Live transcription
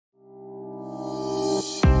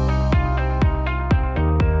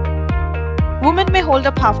Women may hold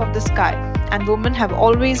up half of the sky, and women have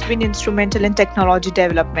always been instrumental in technology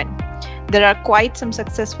development. There are quite some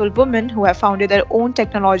successful women who have founded their own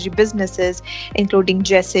technology businesses, including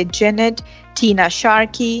Jessie Jennett, Tina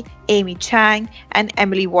Sharkey, Amy Chang, and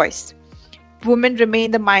Emily Voice. Women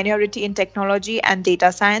remain the minority in technology and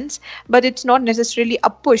data science, but it's not necessarily a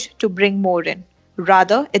push to bring more in.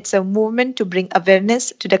 Rather, it's a movement to bring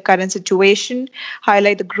awareness to the current situation,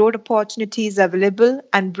 highlight the growth opportunities available,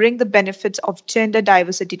 and bring the benefits of gender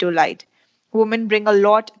diversity to light. Women bring a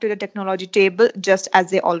lot to the technology table just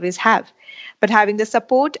as they always have. But having the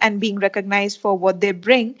support and being recognized for what they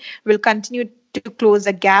bring will continue to close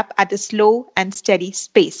the gap at a slow and steady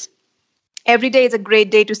pace. Every day is a great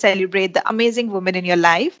day to celebrate the amazing women in your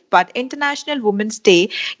life, but International Women's Day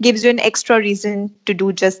gives you an extra reason to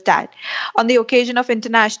do just that. On the occasion of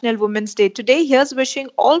International Women's Day today, here's wishing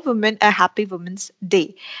all women a happy Women's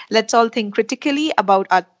Day. Let's all think critically about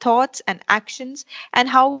our thoughts and actions and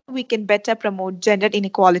how we can better promote gender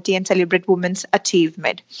inequality and celebrate women's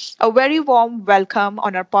achievement. A very warm welcome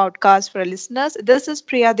on our podcast for our listeners. This is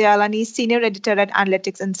Priya Dialani, Senior Editor at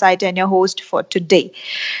Analytics Insight, and your host for today.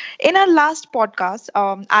 In our last podcast,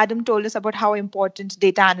 Adam told us about how important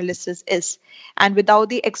data analysis is. And without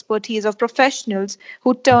the expertise of professionals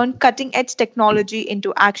who turn cutting edge technology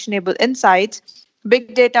into actionable insights,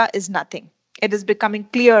 big data is nothing. It is becoming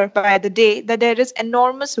clear by the day that there is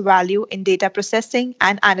enormous value in data processing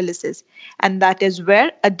and analysis, and that is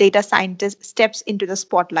where a data scientist steps into the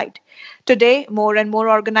spotlight. Today, more and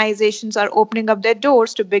more organizations are opening up their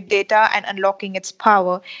doors to big data and unlocking its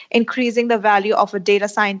power, increasing the value of a data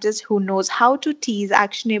scientist who knows how to tease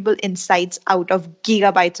actionable insights out of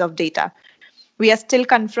gigabytes of data. We are still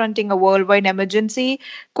confronting a worldwide emergency.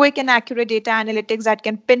 Quick and accurate data analytics that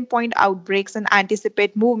can pinpoint outbreaks and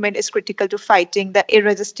anticipate movement is critical to fighting the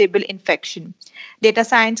irresistible infection. Data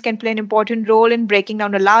science can play an important role in breaking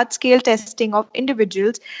down the large scale testing of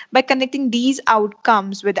individuals by connecting these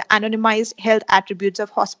outcomes with the anonymized health attributes of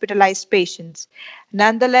hospitalized patients.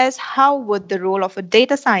 Nonetheless, how would the role of a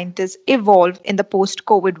data scientist evolve in the post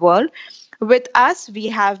COVID world? With us, we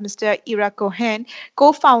have Mr. Ira Cohen,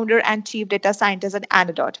 co-founder and chief data scientist at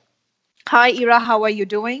Anodot. Hi, Ira. How are you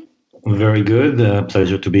doing? Very good.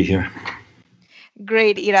 Pleasure to be here.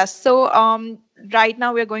 Great, Ira. Right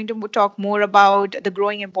now we're going to talk more about the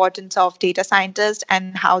growing importance of data scientists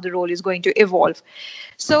and how the role is going to evolve.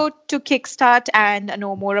 So, to kickstart and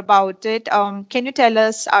know more about it, can you tell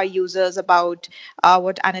us, our users, about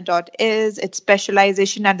what Anodot is, its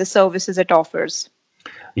specialization, and the services it offers?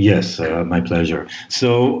 Yes, my pleasure.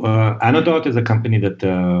 So, Anodot is a company that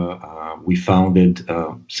we founded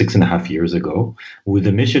 6.5 years ago with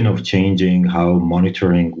the mission of changing how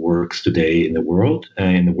monitoring works today in the world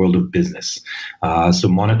of business. So,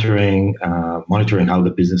 monitoring how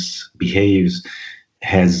the business behaves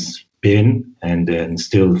has been and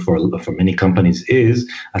still for many companies is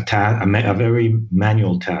a very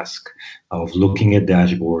manual task of looking at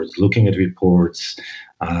dashboards, looking at reports,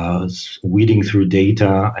 weeding through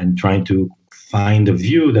data and trying to find a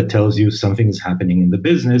view that tells you something is happening in the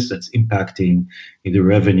business that's impacting either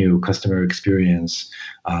revenue, customer experience,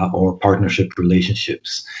 or partnership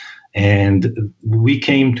relationships. And we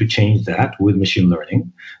came to change that with machine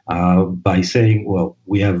learning by saying, well,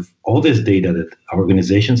 we have all this data that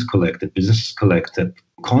organizations collect, that businesses collect, that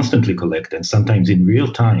constantly collect, and sometimes in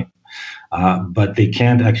real time, but they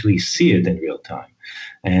can't actually see it in real time.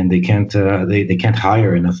 And they can't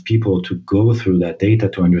hire enough people to go through that data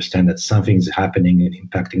to understand that something's happening and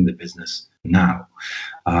impacting the business now.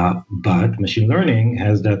 But machine learning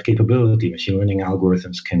has that capability. Machine learning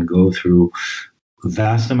algorithms can go through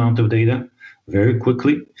vast amount of data very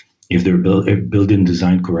quickly. If they're built and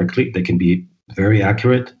designed correctly, they can be very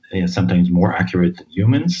accurate, sometimes more accurate than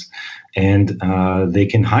humans, and they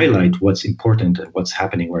can highlight what's important and what's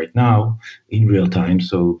happening right now in real time,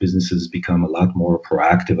 so businesses become a lot more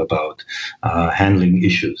proactive about handling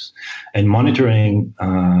issues. And monitoring,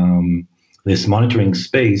 this monitoring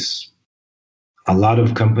space, a lot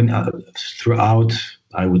of companies throughout,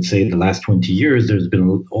 I would say, the last 20 years, there's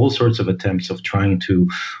been all sorts of attempts of trying to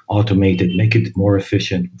automate it, make it more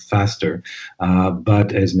efficient, faster.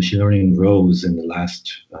 But as machine learning rose in the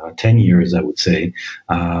last 10 years, I would say,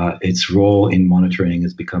 its role in monitoring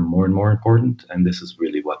has become more and more important. And this is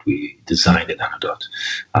really what we designed at Anodot,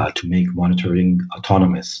 to make monitoring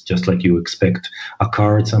autonomous. Just like you expect a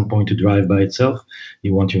car at some point to drive by itself,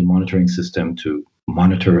 you want your monitoring system to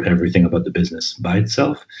monitor everything about the business by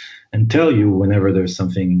itself and tell you whenever there's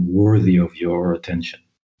something worthy of your attention.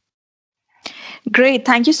 Great.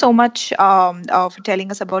 Thank you so much for telling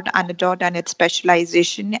us about Anodot and its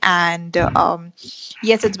specialization. And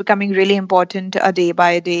yes, it's becoming really important day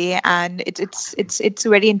by day, and it's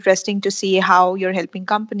very interesting to see how you're helping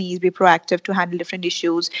companies be proactive to handle different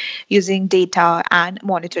issues using data and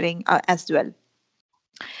monitoring as well.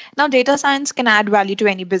 Now, data science can add value to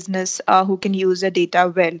any business who can use the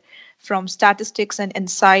data well, from statistics and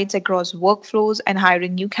insights across workflows and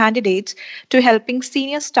hiring new candidates to helping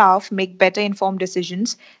senior staff make better informed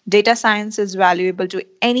decisions. Data science is valuable to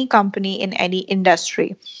any company in any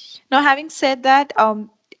industry. Now, having said that,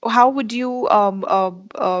 how would you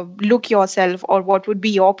look yourself, or what would be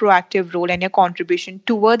your proactive role and your contribution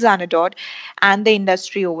towards Anodot and the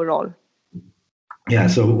industry overall? Yeah,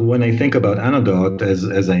 so when I think about Anodot,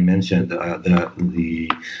 as I mentioned, the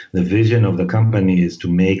vision of the company is to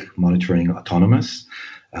make monitoring autonomous.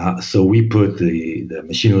 So we put the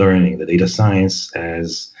machine learning, the data science,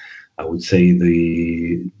 as I would say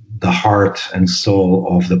the heart and soul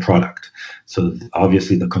of the product. So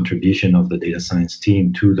obviously, the contribution of the data science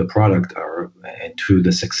team to the product and to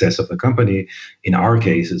the success of the company, in our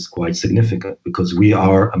case, is quite significant because we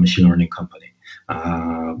are a machine learning company.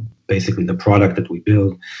 Basically, the product that we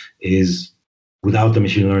build is without the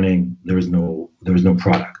machine learning, there is no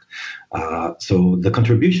product. So the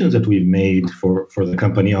contributions that we've made for the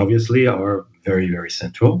company obviously are very, very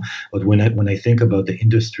central. But when I think about the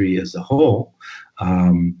industry as a whole,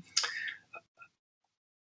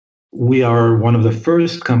 we are one of the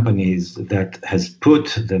first companies that has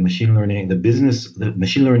put the machine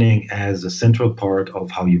learning as a central part of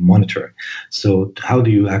how you monitor. So how do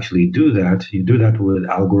you actually do that? You do that with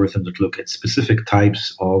algorithms that look at specific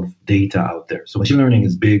types of data out there. So machine learning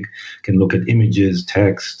is big, can look at images,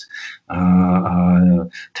 text,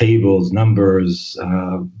 tables, numbers,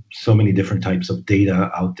 so many different types of data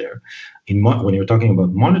out there. When you're talking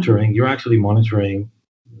about monitoring, you're actually monitoring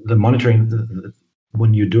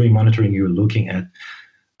when you're doing monitoring, you're looking at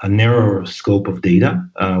a narrower scope of data,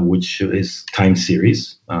 which is time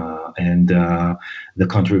series. And the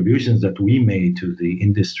contributions that we made to the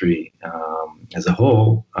industry as a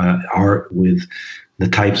whole are with the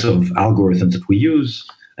types of algorithms that we use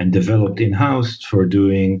and developed in-house for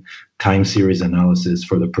doing time series analysis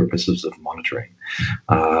for the purposes of monitoring.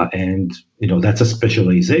 And that's a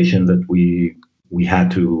specialization that we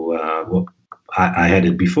had to I had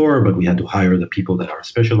it before, but we had to hire the people that are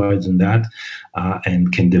specialized in that and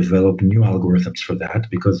can develop new algorithms for that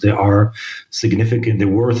because there were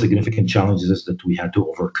significant challenges that we had to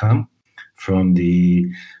overcome from the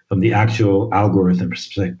actual algorithm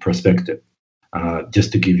perspective.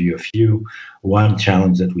 Just to give you a few, one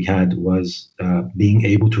challenge that we had was being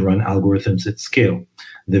able to run algorithms at scale.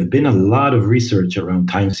 There've been a lot of research around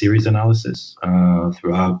time series analysis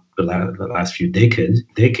throughout the last few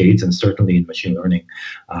decades, and certainly in machine learning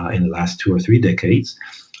in the last 2 or 3 decades.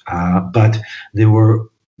 But they were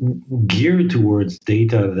geared towards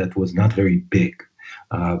data that was not very big.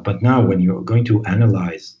 But now when you're going to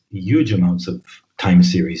analyze huge amounts of time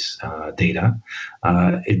series data,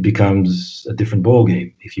 it becomes a different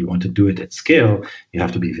ballgame. If you want to do it at scale, you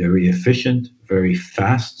have to be very efficient, very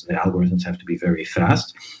fast. The algorithms have to be very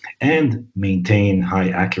fast and maintain high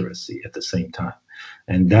accuracy at the same time.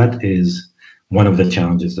 And that is one of the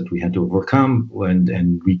challenges that we had to overcome.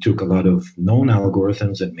 And we took a lot of known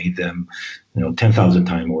algorithms and made them 10,000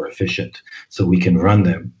 times more efficient so we can run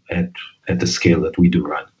them at the scale that we do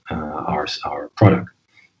run our product.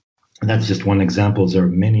 And that's just one example. There are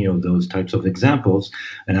many of those types of examples,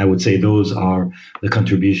 and I would say those are the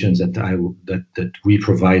contributions that we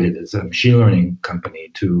provided as a machine learning company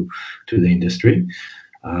to the industry.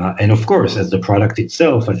 And of course, as the product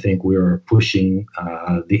itself, I think we are pushing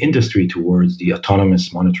the industry towards the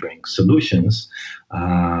autonomous monitoring solutions,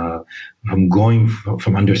 from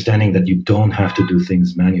understanding that you don't have to do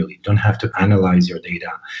things manually, you don't have to analyze your data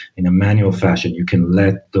in a manual fashion. You can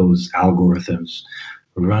let those algorithms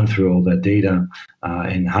run through all that data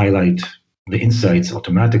and highlight the insights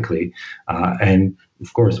automatically. And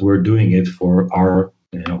of course, we're doing it for our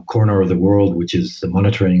corner of the world, which is the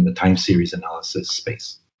monitoring, the time series analysis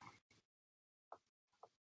space.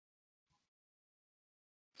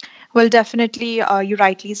 Well, definitely, you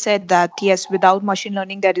rightly said that yes, without machine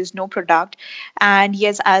learning, there is no product. And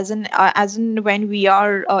yes, as in when we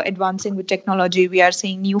are advancing with technology, we are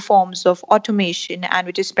seeing new forms of automation, and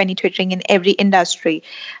which is penetrating in every industry.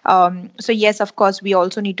 So yes, of course, we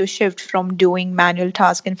also need to shift from doing manual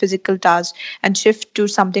tasks and physical tasks and shift to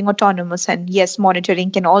something autonomous. And yes,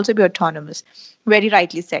 monitoring can also be autonomous. Very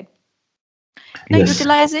rightly said. Now, Yes.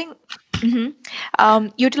 Mhm.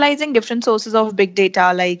 Utilizing different sources of big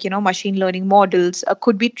data, like machine learning models,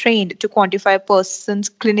 could be trained to quantify a person's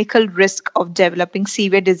clinical risk of developing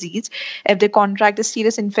severe disease if they contract a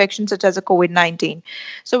serious infection such as a COVID-19.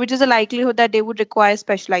 So, which is a likelihood that they would require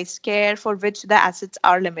specialized care for which the assets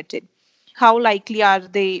are limited. How likely are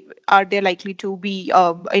they likely to be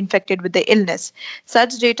infected with the illness?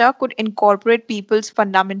 Such data could incorporate people's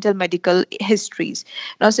fundamental medical histories.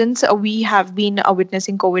 Now, since we have been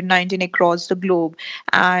witnessing COVID-19 across the globe,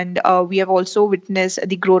 and we have also witnessed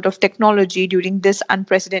the growth of technology during this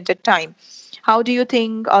unprecedented time, how do you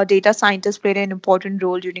think data scientists played an important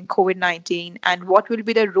role during COVID-19, and what will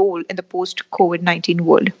be the role in the post-COVID-19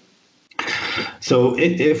 world? So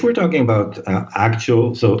if we're talking about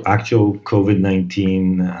actual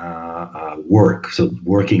COVID-19 work, so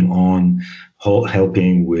working on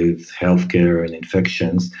helping with healthcare and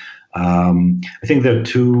infections, I think there are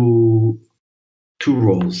two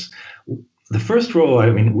roles. The first role,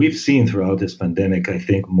 I mean, we've seen throughout this pandemic, I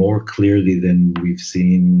think more clearly than we've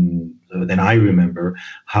seen, than I remember,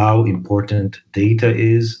 how important data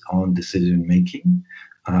is on decision making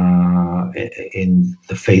in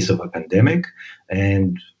the face of a pandemic,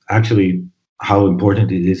 and actually how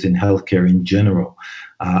important it is in healthcare in general.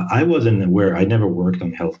 I wasn't aware, I never worked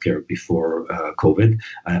on healthcare before COVID.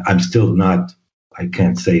 I'm still not, I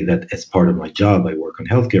can't say that as part of my job I work on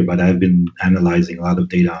healthcare, but I've been analyzing a lot of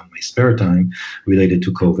data on my spare time related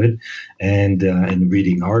to COVID, and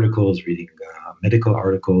reading articles, reading medical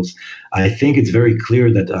articles. I think it's very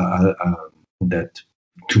clear that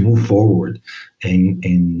to move forward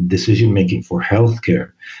in decision making for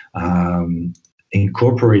healthcare,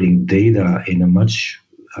 incorporating data in a much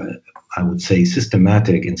I would say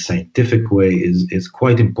systematic and scientific way is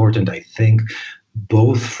quite important. I think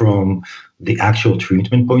both from the actual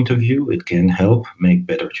treatment point of view, it can help make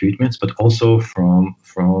better treatments, but also from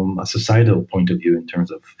a societal point of view in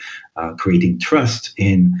terms of creating trust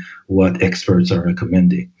in what experts are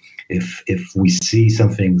recommending. If we see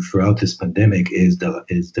something throughout this pandemic is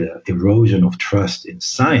the erosion of trust in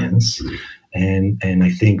science, and I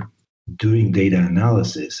think doing data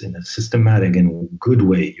analysis in a systematic and good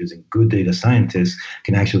way using good data scientists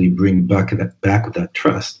can actually bring back that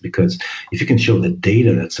trust, because if you can show the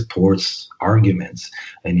data that supports arguments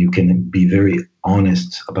and you can be very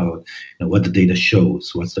honest about what the data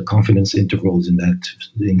shows, what's the confidence intervals in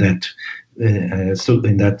that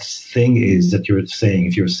thing is that you're saying.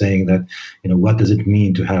 If you're saying that what does it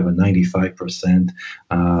mean to have a 95%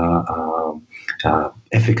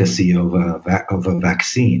 efficacy of a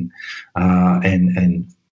vaccine, and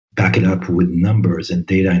back it up with numbers and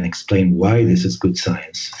data and explain why this is good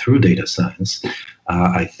science through data science,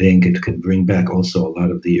 I think it can bring back also a lot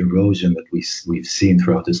of the erosion that we've seen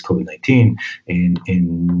throughout this COVID-19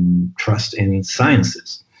 in trust in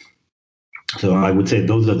sciences. So I would say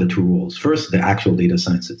those are the two roles. First, the actual data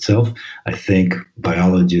science itself. I think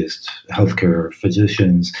biologists, healthcare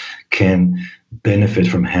physicians can benefit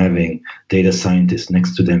from having data scientists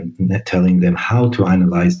next to them, telling them how to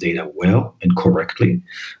analyze data well and correctly,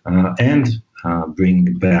 and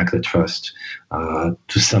bringing back the trust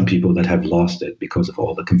to some people that have lost it because of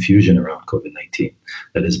all the confusion around COVID-19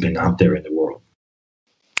 that has been out there in the world.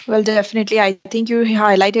 Well, definitely. I think you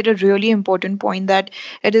highlighted a really important point that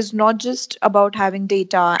it is not just about having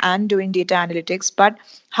data and doing data analytics, but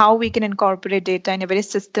how we can incorporate data in a very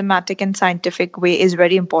systematic and scientific way is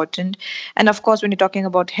very important. And of course, when you're talking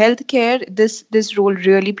about healthcare, this role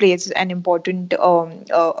really plays an important,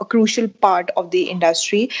 a crucial part of the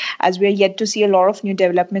industry, as we are yet to see a lot of new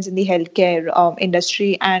developments in the healthcare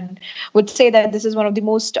industry, and would say that this is one of the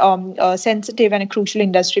most sensitive and a crucial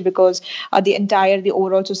industry because the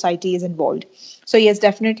overall society is involved. So yes,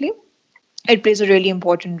 definitely, it plays a really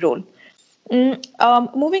important role.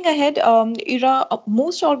 Moving ahead, Ira,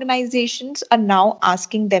 most organizations are now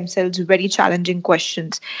asking themselves very challenging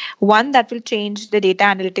questions. One that will change the data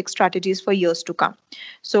analytics strategies for years to come.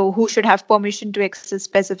 So, who should have permission to access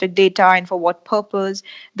specific data and for what purpose?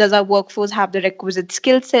 Does our workforce have the requisite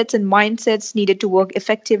skill sets and mindsets needed to work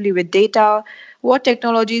effectively with data? What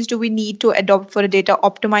technologies do we need to adopt for data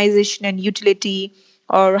optimization and utility?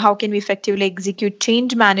 Or how can we effectively execute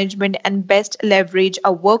change management and best leverage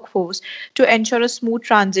our workforce to ensure a smooth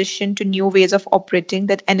transition to new ways of operating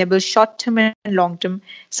that enable short-term and long-term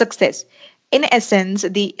success? In essence,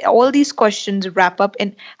 all these questions wrap up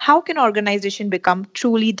in how can organization become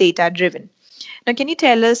truly data-driven? Now, can you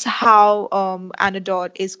tell us how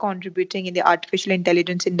Anodot is contributing in the artificial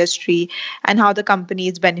intelligence industry and how the company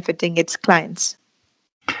is benefiting its clients?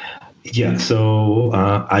 Yeah, so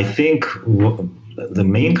I think the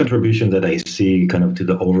main contribution that I see kind of to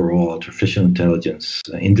the overall artificial intelligence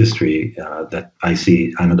industry that I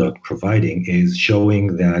see Anodot providing is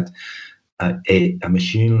showing that a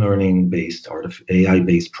machine learning based AI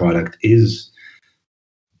based product is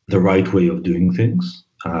the right way of doing things,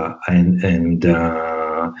 and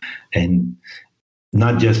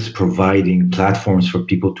not just providing platforms for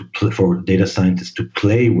people for data scientists to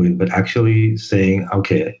play with, but actually saying,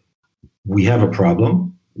 okay, we have a problem.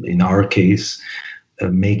 In our case,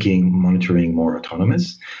 making monitoring more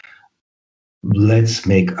autonomous. Let's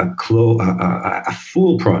make a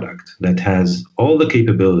full product that has all the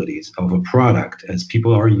capabilities of a product, as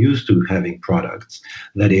people are used to having products.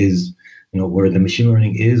 That is, where the machine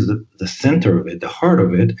learning is the center of it, the heart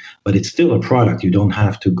of it, but it's still a product. You don't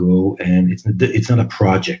have to go, and it's not a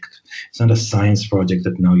project. It's not a science project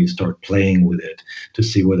that now you start playing with it to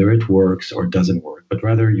see whether it works or doesn't work, but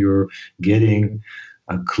rather you're getting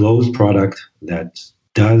a closed product that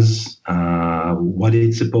does what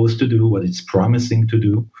it's supposed to do, what it's promising to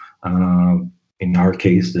do. In our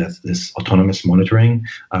case, that's this autonomous monitoring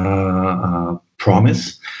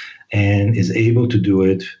promise, and is able to do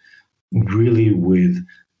it really with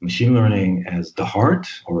machine learning as the heart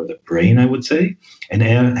or the brain, I would say, and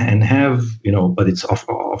have, but it's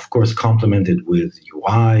of course complemented with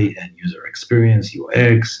UI and user experience,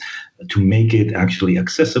 UX, to make it actually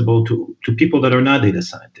accessible to people that are not data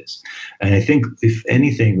scientists. And I think, if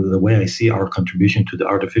anything, the way I see our contribution to the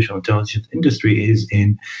artificial intelligence industry is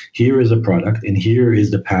here is a product, and here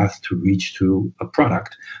is the path to reach to a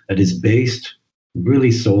product that is based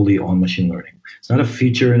really solely on machine learning. It's not a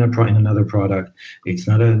feature in another product. It's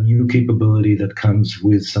not a new capability that comes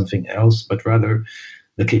with something else, but rather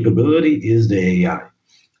the capability is the AI.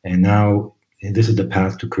 And now this is the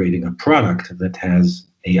path to creating a product that has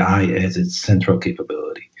AI as its central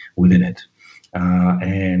capability within it.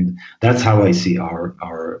 And that's how I see our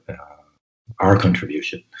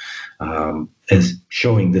contribution, as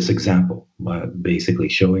showing this example, basically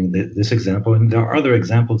showing this example. And there are other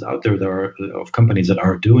examples out there of companies that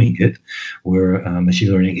are doing it, where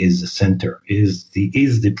machine learning is the center, is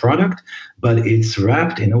the product, but it's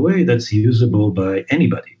wrapped in a way that's usable by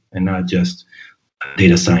anybody and not just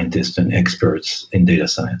data scientists and experts in data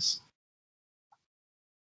science.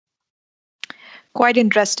 Quite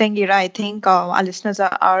interesting, Ira. I think our listeners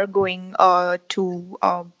are going to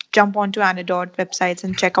jump onto Anodot websites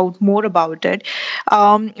and check out more about it.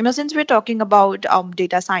 Since we're talking about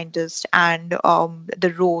data scientists and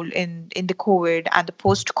the role in the COVID and the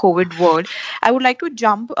post-COVID world, I would like to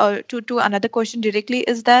jump to another question directly.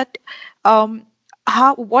 Is that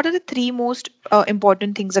what are the three most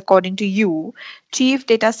important things, according to you, chief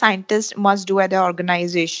data scientists must do at their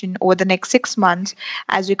organization over the next 6 months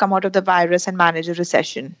as we come out of the virus and manage a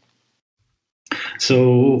recession?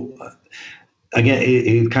 So again,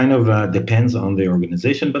 it kind of depends on the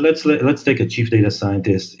organization, but let's take a chief data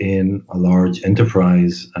scientist in a large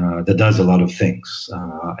enterprise that does a lot of things,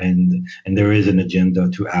 and there is an agenda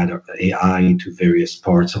to add AI to various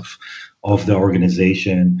parts of the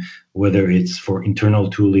organization, whether it's for internal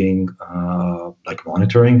tooling, like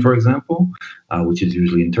monitoring, for example, which is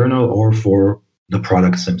usually internal, or for the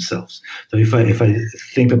products themselves. So if I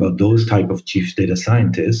think about those type of chief data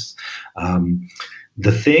scientists,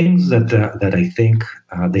 the things that I think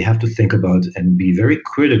they have to think about and be very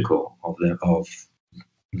critical of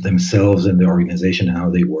themselves and the organization and how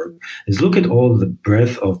they work is look at all the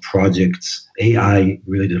breadth of projects,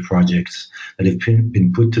 AI-related projects that have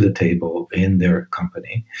been put to the table in their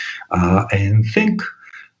company, and think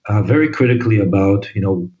very critically about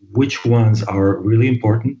which ones are really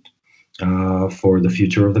important for the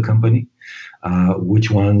future of the company, which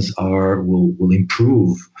ones will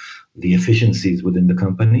improve the efficiencies within the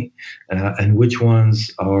company, and which ones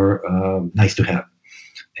are nice to have.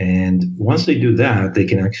 And once they do that, they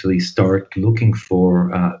can actually start looking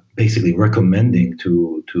for, basically recommending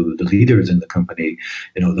to the leaders in the company,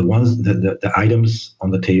 the items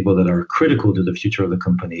on the table that are critical to the future of the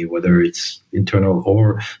company, whether it's internal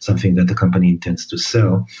or something that the company intends to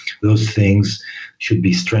sell. Those things should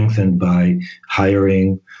be strengthened by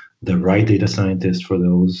hiring the right data scientists for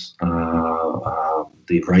those,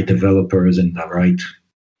 the right developers, and the right,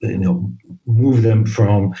 move them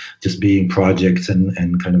from just being projects and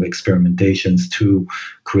kind of experimentations to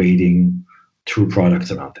creating true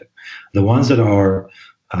products around it. The ones that are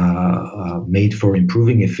made for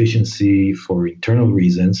improving efficiency for internal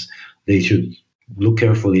reasons, they should look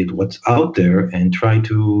carefully at what's out there and try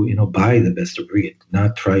to, buy the best of breed,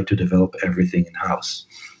 not try to develop everything in-house.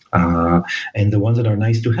 And the ones that are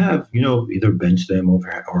nice to have, either bench them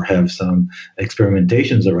or have some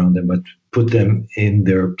experimentations around them, but put them in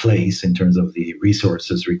their place in terms of the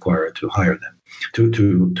resources required to hire them,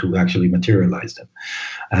 to actually materialize them.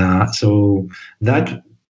 So that,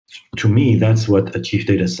 to me, that's what a chief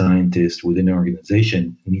data scientist within an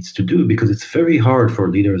organization needs to do, because it's very hard for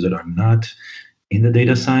leaders that are not in the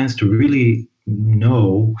data science to really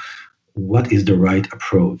know what is the right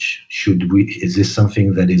approach. Is this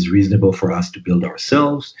something that is reasonable for us to build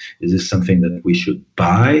ourselves? Is this something that we should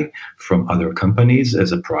buy from other companies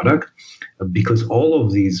as a product? Because all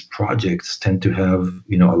of these projects tend to have,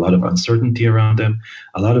 a lot of uncertainty around them.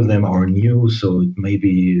 A lot of them are new, so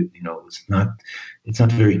maybe, it's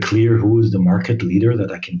not very clear who is the market leader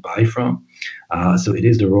that I can buy from. So it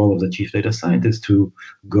is the role of the chief data scientist to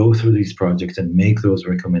go through these projects and make those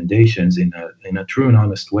recommendations in a true and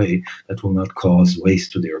honest way that will not cause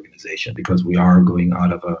waste to the organization, because we are going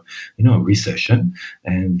out of a recession,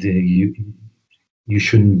 and you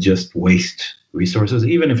shouldn't just waste resources,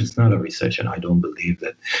 even if it's not a recession. I don't believe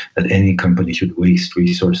that any company should waste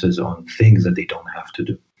resources on things that they don't have to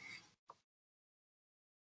do.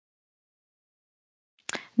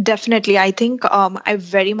 Definitely. I think I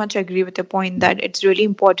very much agree with the point that it's really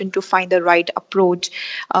important to find the right approach.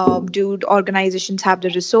 Do organizations have the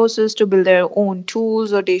resources to build their own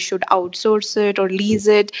tools, or they should outsource it or lease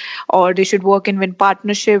it, or they should work in with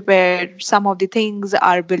partnership where some of the things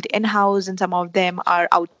are built in-house and some of them are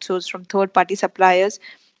outsourced from third-party suppliers?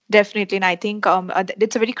 Definitely. And I think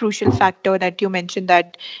it's a very crucial factor that you mentioned,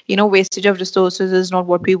 that, wastage of resources is not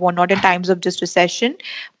what we want, not in times of just recession,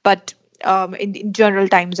 but in general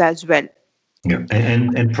times as well. Yeah,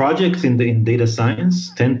 and projects in data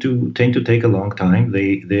science tend to take a long time.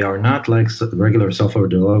 They are not like regular software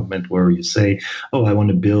development where you say, "Oh, I want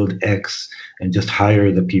to build X," and just hire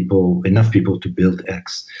enough people to build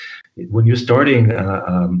X. When you're starting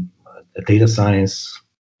a data science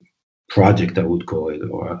project, I would call it,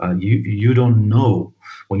 or you don't know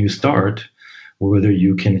when you start whether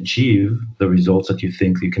you can achieve the results that you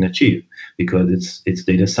think you can achieve, because it's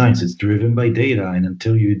data science. It's driven by data, and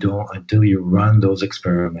until you run those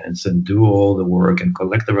experiments and do all the work and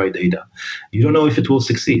collect the right data, you don't know if it will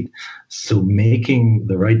succeed. So making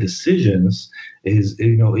the right decisions is,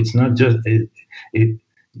 it's not just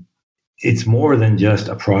it's more than just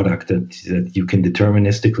a product that you can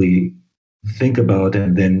deterministically think about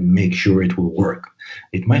and then make sure it will work.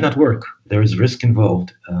 It might not work. There is risk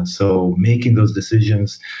involved. So making those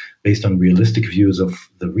decisions based on realistic views of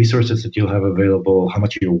the resources that you'll have available, how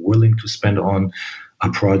much you're willing to spend on a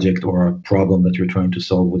project or a problem that you're trying to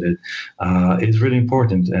solve with it, is really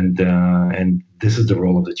important. And this is the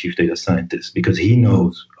role of the chief data scientist, because he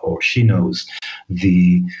knows, or she knows,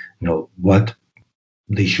 what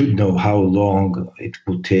they should know, how long it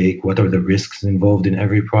will take, what are the risks involved in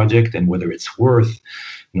every project, and whether it's worth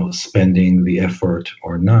spending the effort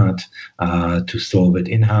or not to solve it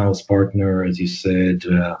in-house, partner, as you said,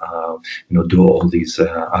 do all these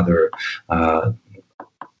other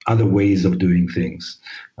ways of doing things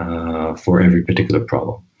for every particular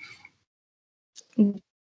problem.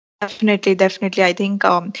 Definitely. I think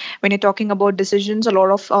when you're talking about decisions, a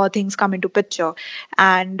lot of things come into picture.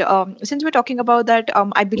 And since we're talking about that,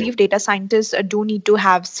 I believe data scientists do need to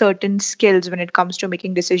have certain skills when it comes to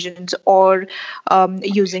making decisions, or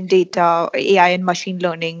using data, AI, and machine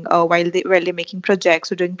learning while they're making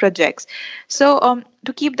projects or doing projects. So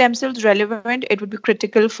to keep themselves relevant, it would be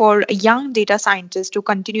critical for young data scientists to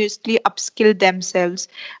continuously upskill themselves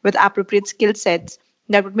with appropriate skill sets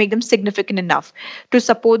that would make them significant enough to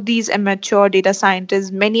support these immature data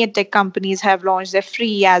scientists. Many tech companies have launched their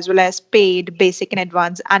free as well as paid basic and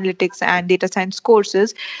advanced analytics and data science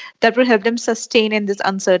courses that will help them sustain in this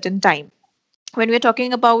uncertain time. When we're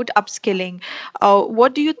talking about upskilling,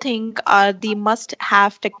 what do you think are the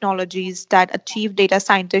must-have technologies that a chief data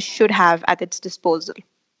scientist should have at its disposal?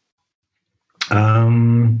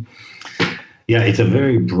 Yeah, it's a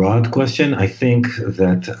very broad question. I think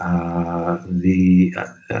that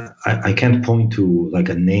I can't point to like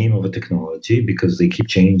a name of a technology, because they keep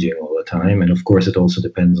changing all the time, and of course it also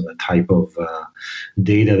depends on the type of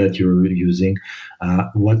data that you're using.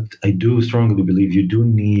 What I do strongly believe, you do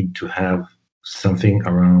need to have something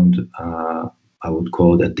around, I would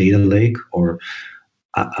call it a data lake, or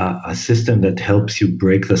a system that helps you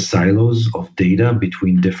break the silos of data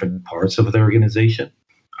between different parts of the organization.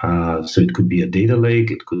 So it could be a data lake,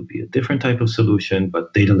 it could be a different type of solution,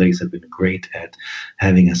 but data lakes have been great at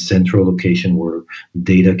having a central location where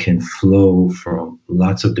data can flow from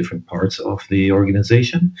lots of different parts of the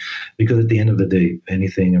organization. Because at the end of the day,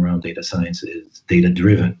 anything around data science is data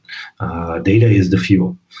driven. Data is the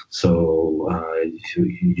fuel. So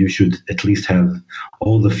you should at least have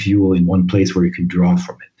all the fuel in one place where you can draw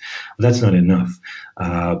from it. That's not enough.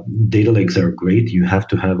 Data lakes are great. You have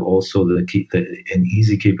to have also an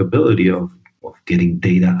easy capability of getting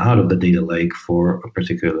data out of the data lake for a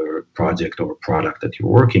particular project or product that you're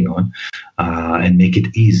working on, and make it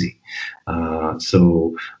easy.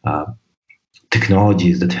 So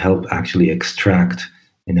technologies that help actually extract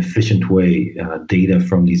in efficient way data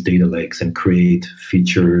from these data lakes and create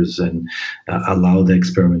features and allow the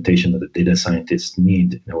experimentation that the data scientists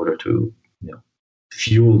need in order to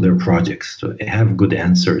fuel their projects, to have good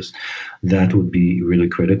answers. That would be really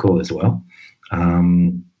critical as well.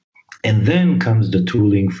 And then comes the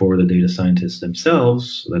tooling for the data scientists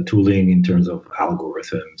themselves, the tooling in terms of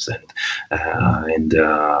algorithms and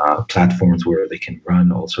platforms where they can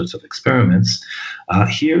run all sorts of experiments.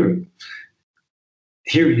 Here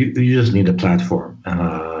you just need a platform.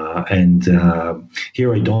 And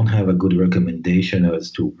here I don't have a good recommendation as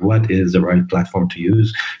to what is the right platform to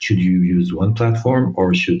use. Should you use one platform,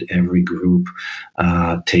 or should every group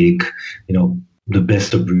take, the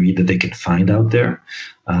best of breed that they can find out there?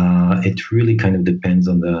 It really kind of depends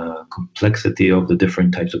on the complexity of the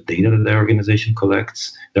different types of data that the organization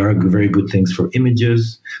collects. There are very good things for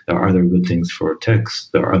images. There are other good things for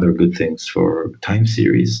text. There are other good things for time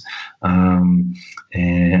series and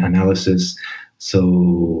analysis.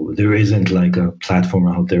 So there isn't like a platform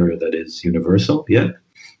out there that is universal yet.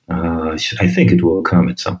 I think it will come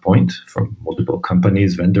at some point from multiple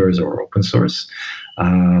companies, vendors, or open source.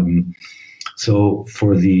 So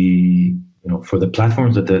for the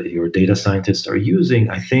platforms that your data scientists are using,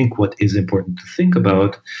 I think what is important to think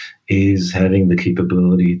about is having the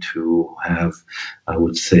capability to have, I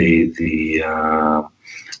would say,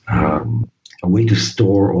 a way to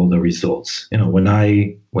store all the results. When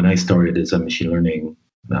I started as a machine learning,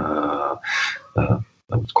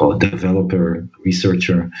 I would call it developer,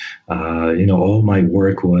 researcher, all my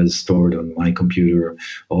work was stored on my computer.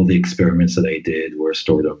 All the experiments that I did were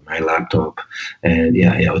stored on my laptop. And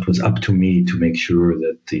it was up to me to make sure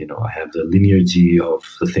that, I have the lineage of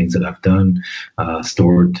the things that I've done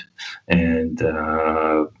stored. And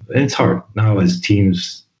it's hard. Now as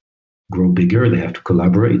teams grow bigger, they have to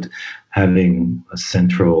collaborate. Having a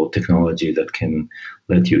central technology that can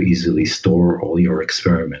let you easily store all your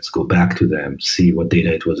experiments, go back to them, see what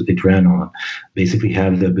data it ran on, basically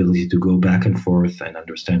have the ability to go back and forth and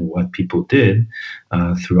understand what people did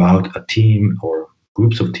throughout a team or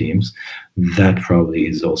groups of teams. That probably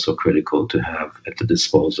is also critical to have at the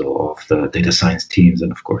disposal of the data science teams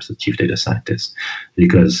and, of course, the chief data scientist.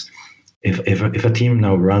 Because if a team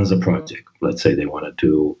now runs a project, let's say they want to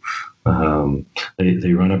do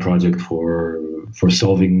they run a project for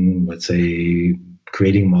solving, let's say,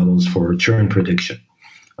 creating models for churn prediction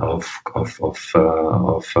of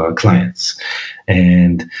clients,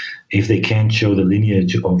 and if they can't show the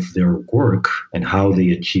lineage of their work and how they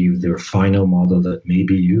achieve their final model that may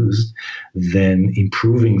be used, then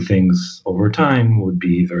improving things over time would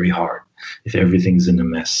be very hard. If everything's in a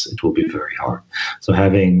mess, it will be very hard. So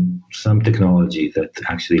having some technology that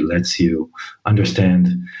actually lets you understand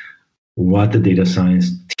what the data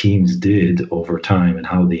science teams did over time and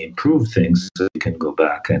how they improved things, so you can go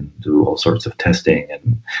back and do all sorts of testing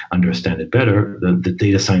and understand it better. The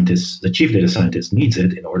data scientist, the chief data scientist, needs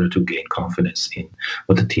it in order to gain confidence in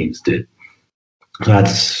what the teams did.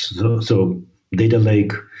 So data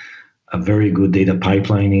lake, a very good data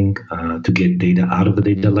pipelining to get data out of the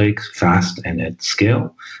data lake fast and at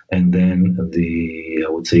scale. And then I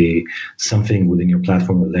would say, something within your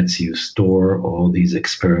platform that lets you store all these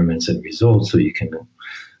experiments and results so you can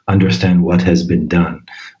understand what has been done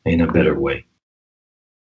in a better way.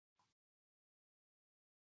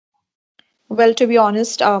 Well, to be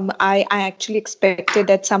honest, I actually expected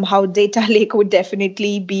that somehow data lake would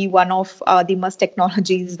definitely be one of the must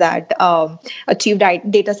technologies that a chief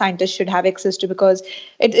data scientist should have access to, because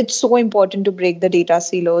it's so important to break the data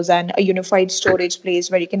silos and a unified storage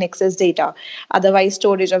place where you can access data. Otherwise,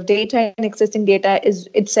 storage of data and accessing data is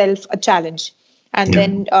itself a challenge. And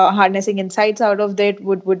then harnessing insights out of that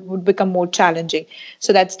would become more challenging.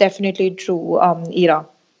 So that's definitely true, Ira.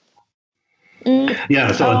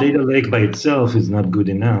 So a data lake by itself is not good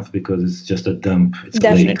enough because it's just a dump. It's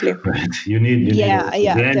definitely a lake, right? You need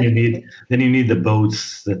then you need the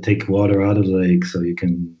boats that take water out of the lake so you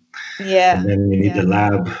can. And then you need the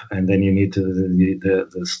lab, and then you need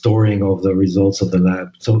the storing of the results of the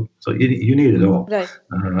lab. So you need it all, right,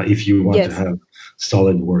 if you want to have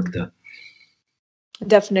solid work done.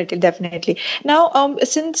 Definitely. Now,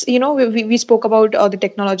 since we spoke about the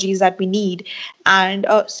technologies that we need, and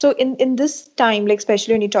so in this time, like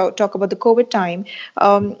especially when you talk about the COVID time,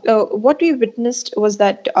 what we witnessed was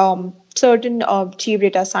that certain chief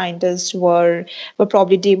data scientists were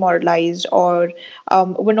probably demoralized or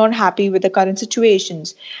were not happy with the current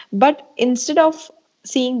situations. But instead of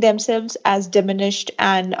seeing themselves as diminished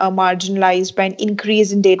and marginalized by an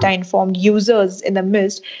increase in data informed users in the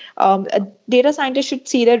midst, a data scientist should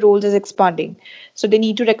see their roles as expanding. So they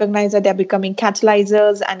need to recognize that they're becoming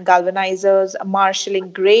catalyzers and galvanizers,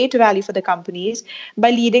 marshaling great value for the companies by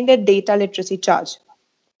leading the data literacy charge.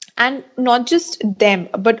 And not just them,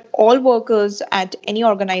 but all workers at any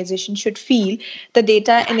organization should feel the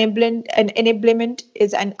data enablement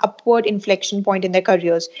is an upward inflection point in their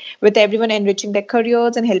careers, with everyone enriching their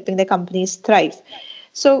careers and helping their companies thrive.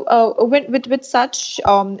 So, with such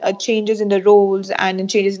changes in the roles and in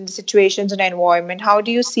changes in the situations and environment, how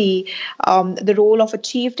do you see the role of a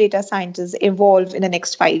chief data scientist evolve in the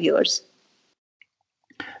next 5 years?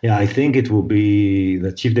 Yeah, I think it will be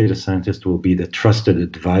the chief data scientist will be the trusted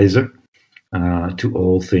advisor to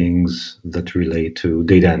all things that relate to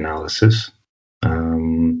data analysis,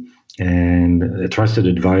 and a trusted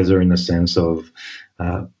advisor in the sense of,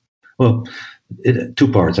 well,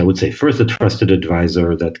 two parts. I would say first, a trusted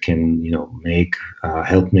advisor that can, make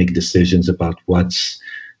help make decisions about what's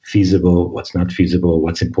feasible, what's not feasible,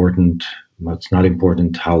 what's important, what's not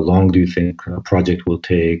important, how long do you think a project will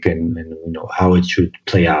take, and how it should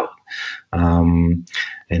play out. Um,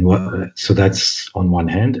 and so that's on one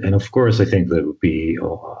hand, and of course, I think there would be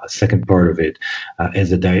a second part of it as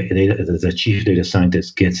the chief data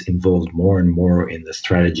scientist gets involved more and more in the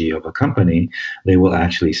strategy of a company, they will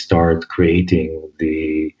actually start creating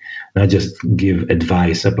the not just give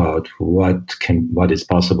advice about what is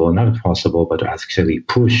possible and not possible, but actually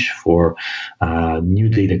push for new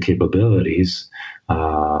data capabilities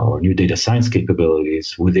or new data science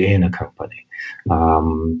capabilities within a company.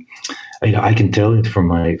 I can tell it from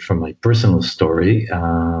my personal story.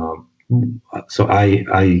 So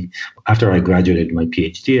I after I graduated my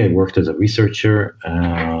PhD, I worked as a researcher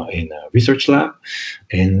in a research lab,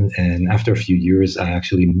 and after a few years, I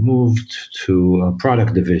actually moved to a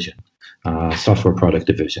product division. Software product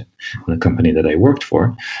division, in the company that I worked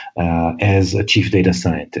for, as a chief data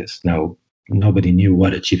scientist. Now, nobody knew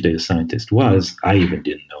what a chief data scientist was. I even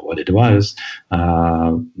didn't know what it was,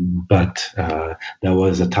 but that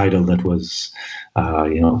was a title that was,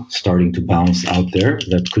 starting to bounce out there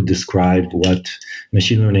that could describe what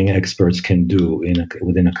machine learning experts can do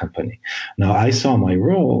within a company. Now, I saw my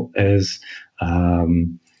role as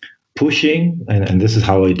pushing, and this is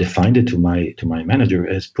how I defined it to my manager,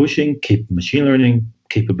 as pushing machine learning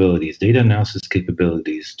capabilities, data analysis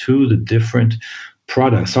capabilities to the different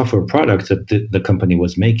software products that the company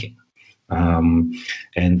was making,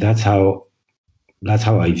 and that's how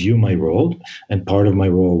I view my role. And part of my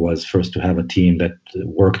role was first to have a team that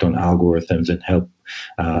worked on algorithms and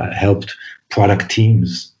helped product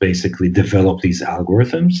teams basically develop these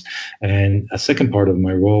algorithms. And a second part of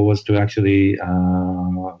my role was to actually,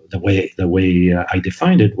 the way I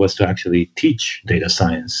defined it was to actually teach data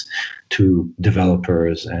science to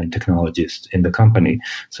developers and technologists in the company.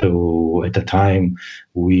 So at the time,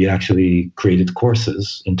 we actually created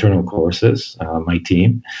courses, internal courses, my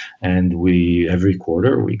team, and every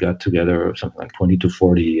quarter we got together something like 20 to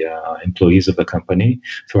 40 employees of the company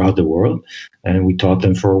throughout the world, and we taught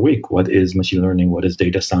them for a week what is machine learning, what is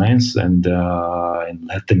data science, and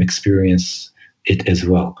let them experience it as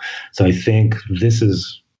well. So I think this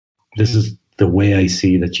is the way I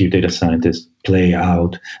see the chief data scientist play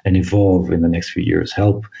out and evolve in the next few years.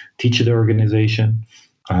 Help teach the organization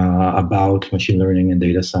about machine learning and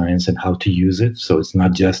data science and how to use it. So it's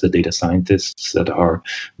not just the data scientists that are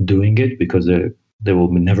doing it, because there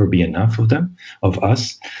will never be enough of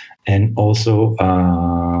us. And also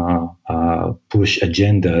push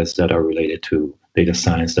agendas that are related to data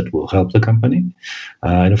science that will help the company,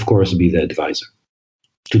 and of course be the advisor.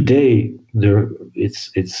 Today,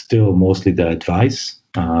 it's still mostly the advice,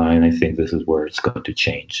 and I think this is where it's going to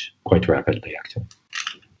change quite rapidly, actually.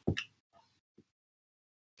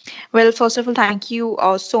 Well, first of all, thank you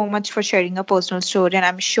so much for sharing a personal story. And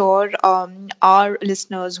I'm sure our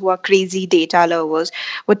listeners who are crazy data lovers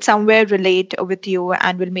would somewhere relate with you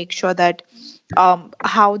and will make sure that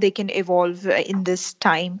how they can evolve in this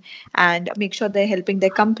time and make sure they're helping their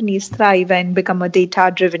companies thrive and become a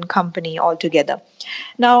data-driven company altogether.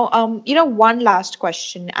 Now, one last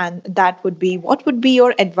question, and that would be, what would be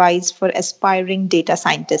your advice for aspiring data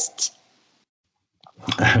scientists?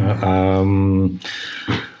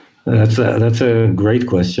 That's a great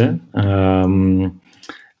question.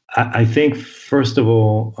 I think first of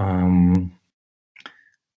all,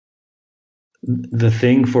 the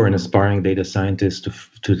thing for an aspiring data scientist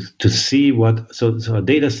to see what so a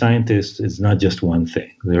data scientist is not just one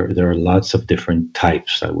thing. There are lots of different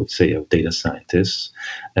types, I would say, of data scientists,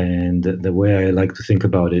 and the way I like to think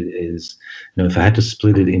about it is, if I had to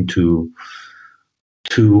split it into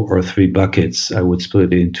two or three buckets, I would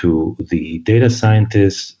split it into the data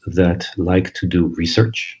scientists that like to do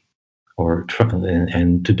research,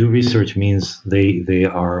 and to do research means they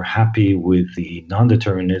are happy with the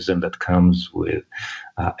non-determinism that comes with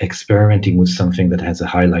experimenting with something that has a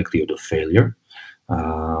high likelihood of failure,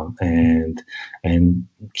 and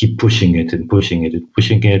keep pushing it and pushing it and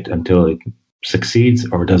pushing it until it succeeds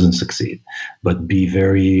or doesn't succeed, but be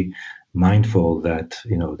very mindful that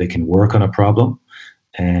they can work on a problem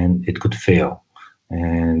and it could fail,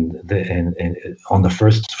 and on the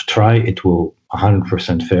first try it will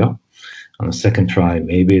 100% fail. On the second try,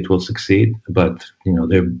 maybe it will succeed, but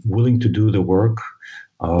they're willing to do the work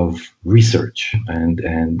of research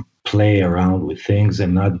and play around with things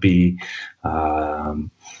and not be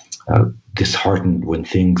disheartened when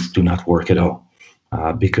things do not work at all.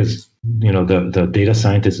 Because the data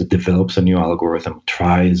scientist that develops a new algorithm,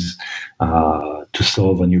 tries to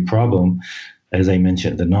solve a new problem. As I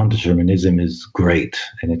mentioned, the non-determinism is great,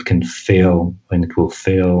 and it can fail, and it will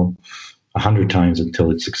fail 100 times until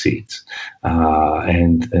it succeeds.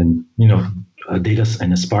 An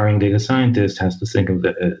aspiring data scientist has to think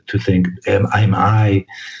am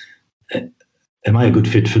I a good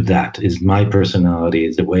fit for that? Is my personality,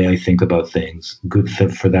 is the way I think about things good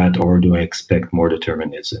fit for that, or do I expect more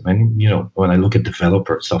determinism? And when I look at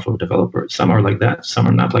developers, software developers, some are like that, some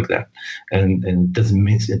are not like that, and it doesn't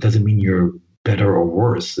mean you're better or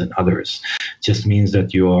worse than others. It just means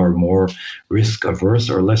that you are more risk averse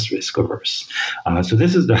or less risk averse. So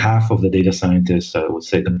this is the half of the data scientist, I would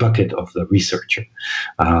say, the bucket of the researcher.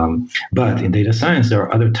 But in data science, there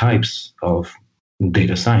are other types of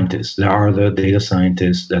data scientists. There are the data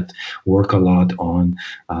scientists that work a lot on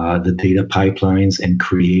the data pipelines and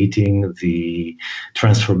creating the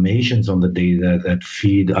transformations on the data that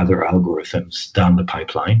feed other algorithms down the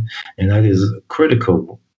pipeline. And that is a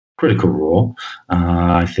critical role.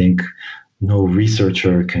 I think no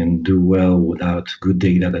researcher can do well without good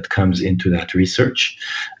data that comes into that research.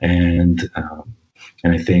 And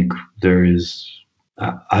I think there is,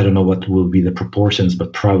 I don't know what will be the proportions,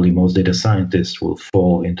 but probably most data scientists will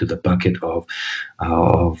fall into the bucket of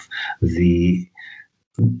the,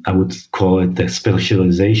 I would call it the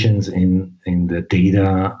specializations in the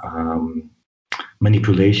data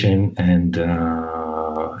manipulation and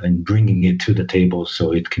bringing it to the table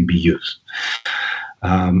so it can be used.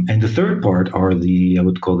 And the third part are I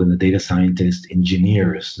would call them the data scientists,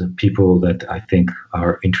 engineers, the people that I think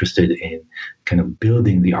are interested in kind of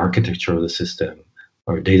building the architecture of the system,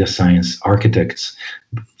 or data science architects,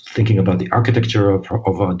 thinking about the architecture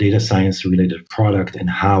of a data science related product and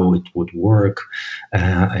how it would work.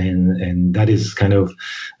 And that is kind of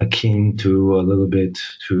akin to a little bit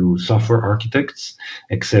to software architects,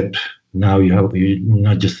 except now you're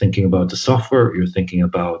not just thinking about the software, you're thinking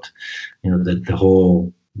about the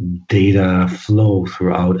whole data flow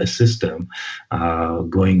throughout a system,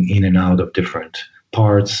 going in and out of different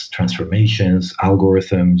parts, transformations,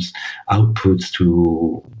 algorithms, outputs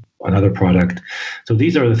to another product. So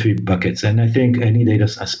these are the three buckets. And I think any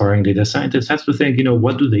aspiring data scientist has to think,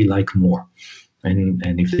 what do they like more? And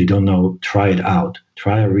if they don't know, try it out.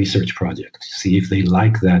 Try a research project. See if they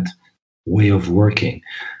like that way of working.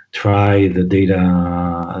 Try the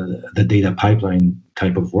data pipeline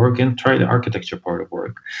type of work, and try the architecture part of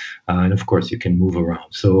work. And of course, you can move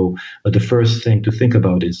around. But the first thing to think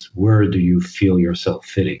about is, where do you feel yourself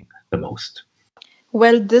fitting the most?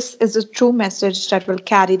 Well, this is a true message that will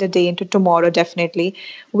carry the day into tomorrow, definitely.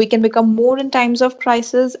 We can become more in times of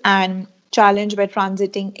crisis and challenged by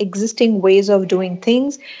transiting existing ways of doing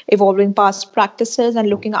things, evolving past practices, and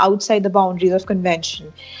looking outside the boundaries of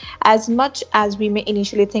convention. As much as we may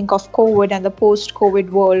initially think of COVID and the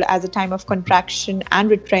post-COVID world as a time of contraction and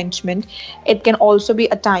retrenchment, it can also be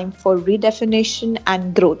a time for redefinition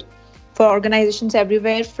and growth. For organizations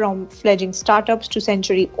everywhere, from fledgling startups to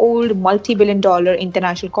century-old multi-billion-dollar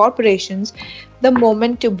international corporations, the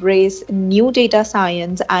moment to embrace new data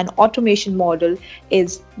science and automation model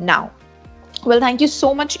is now. Well, thank you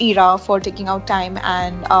so much, Ira, for taking out time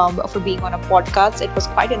and for being on a podcast. It was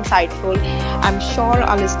quite insightful. I'm sure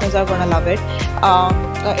our listeners are going to love it.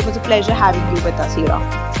 It was a pleasure having you with us,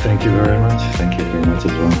 Ira. Thank you very much. Thank you very much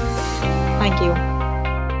as well. Thank you.